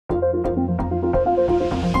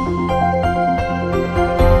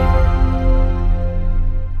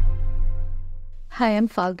Hi, I'm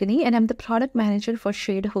Falguni and I'm the product manager for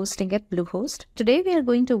shared hosting at Bluehost. Today we are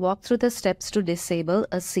going to walk through the steps to disable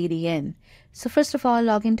a CDN. So first of all,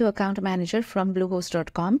 log into Account Manager from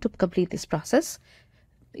bluehost.com to complete this process.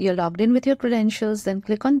 You're logged in with your credentials, then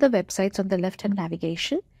click on the websites on the left-hand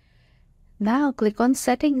navigation. Now click on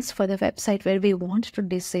Settings for the website where we want to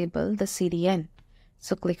disable the CDN.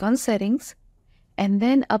 So click on Settings, and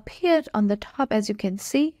then up here on the top, as you can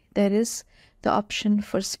see, there is the option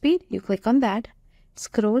for speed. You click on that.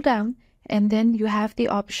 Scroll down, and then you have the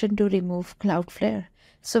option to remove Cloudflare.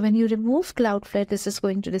 So when you remove Cloudflare, this is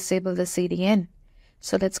going to disable the CDN.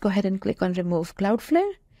 So let's go ahead and click on Remove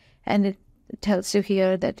Cloudflare, and it tells you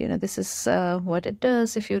here that this is what it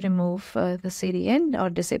does if you remove the CDN or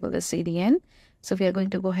disable the CDN. So we are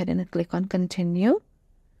going to go ahead and click on Continue,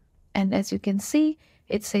 and as you can see,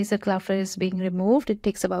 it says that Cloudflare is being removed. It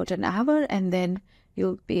takes about an hour, and then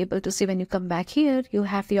you'll be able to see when you come back here, you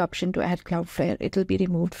have the option to add Cloudflare. It will be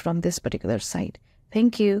removed from this particular site.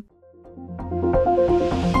 Thank you.